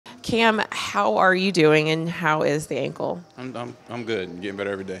Cam, how are you doing, and how is the ankle? I'm good. I'm getting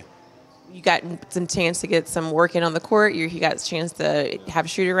better every day. You got some chance to get some work in on the court. You got a chance to have a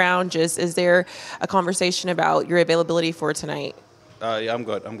shoot around. Just is there a conversation about your availability for tonight? Yeah, I'm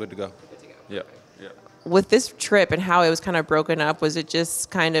good. I'm good to go. Yeah. Yeah. With this trip and how it was kind of broken up, was it just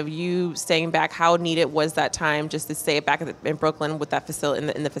kind of you staying back? How needed was that time just to stay back in Brooklyn with that facility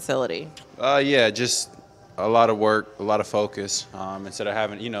in the facility? Yeah, just a lot of work, a lot of focus. Instead of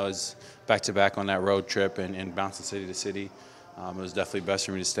having, it's back to back on that road trip and bouncing city to city. It was definitely best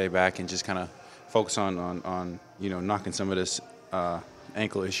for me to stay back and just kind of focus on knocking some of this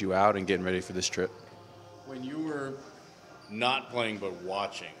ankle issue out and getting ready for this trip. When you were not playing but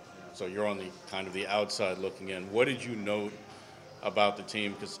watching, so you're on the kind of the outside looking in, what did you note about the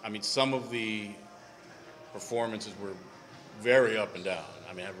team? Because, I mean, some of the performances were very up and down.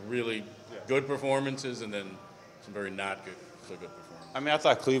 I mean, had really good performances and then some very not good, so good performances. I mean, I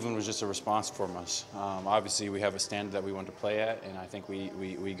thought Cleveland was just a response from us. Obviously, we have a standard that we want to play at, and I think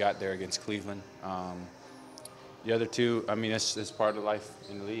we got there against Cleveland. The other two, I mean, it's part of life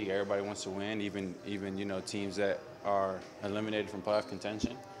in the league. Everybody wants to win, even teams that are eliminated from playoff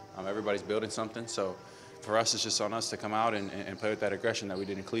contention. Everybody's building something. So for us, it's just on us to come out and play with that aggression that we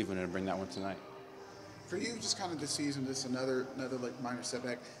did in Cleveland and bring that one tonight. For you, just kind of this season, just another like minor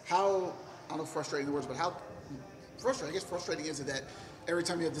setback. How, I don't know, frustrating the words, but how frustrating is it that every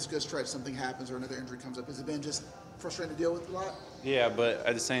time you have this good stretch, something happens or another injury comes up? Has it been just frustrating to deal with a lot? Yeah, but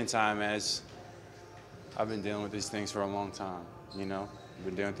at the same time, as I've been dealing with these things for a long time, I've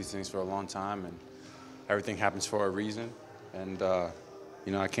been dealing with these things for a long time, and everything happens for a reason. And,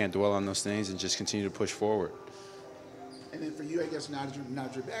 I can't dwell on those things and just continue to push forward. And then for you, I guess, now that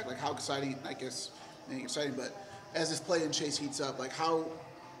you're back, like how exciting, I guess, maybe exciting, but as this play and chase heats up, like how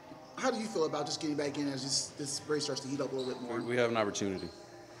do you feel about just getting back in as this race starts to heat up a little bit more? We have an opportunity.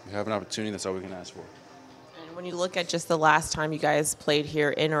 We have an opportunity. That's all we can ask for. And when you look at just the last time you guys played here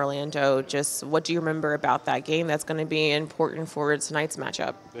in Orlando, just what do you remember about that game that's going to be important for tonight's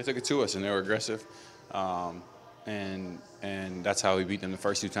matchup? They took it to us, and they were aggressive. And that's how we beat them the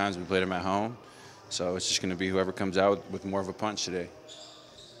first two times we played them at home. So it's just going to be whoever comes out with more of a punch today.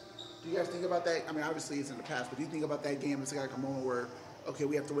 Do you guys think about that? I mean, obviously it's in the past, but do you think about that game as like a moment where, okay,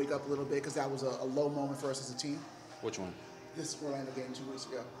 we have to wake up a little bit because that was a low moment for us as a team? Which one? This Orlando game 2 weeks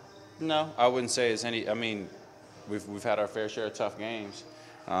ago. No, I wouldn't say it's any. I mean, we've had our fair share of tough games,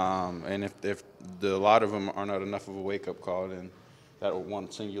 and if a lot of them are not enough of a wake-up call, then that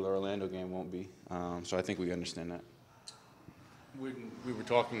one singular Orlando game won't be. So I think we understand that. When we were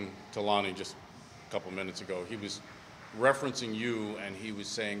talking to Lonnie just a couple minutes ago, he was referencing you, and he was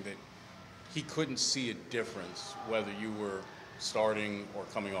saying that he couldn't see a difference whether you were starting or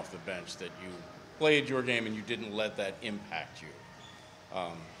coming off the bench, that you played your game and you didn't let that impact you.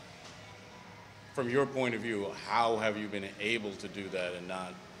 From your point of view, how have you been able to do that and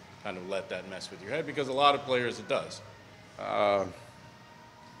not kind of let that mess with your head? Because a lot of players it does.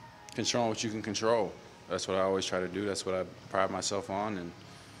 Controlling what you can control. That's what I always try to do. That's what I pride myself on, and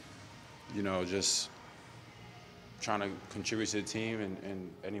just trying to contribute to the team in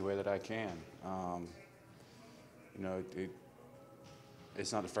any way that I can.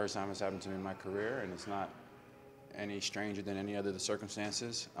 It's not the first time it's happened to me in my career, and it's not any stranger than any other of the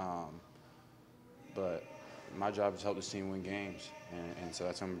circumstances. But my job is to help this team win games, and so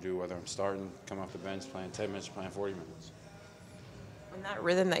that's what I'm going to do, whether I'm starting, coming off the bench, playing 10 minutes, playing 40 minutes. And that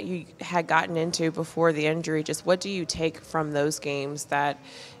rhythm that you had gotten into before the injury, just what do you take from those games that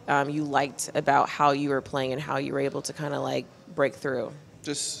you liked about how you were playing and how you were able to kind of like break through?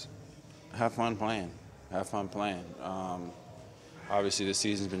 Just have fun playing. Have fun playing. Obviously, this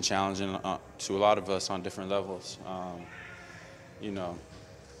season's been challenging to a lot of us on different levels.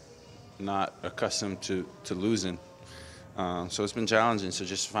 Not accustomed to losing. So it's been challenging, so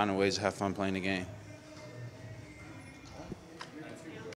just finding ways to have fun playing the game.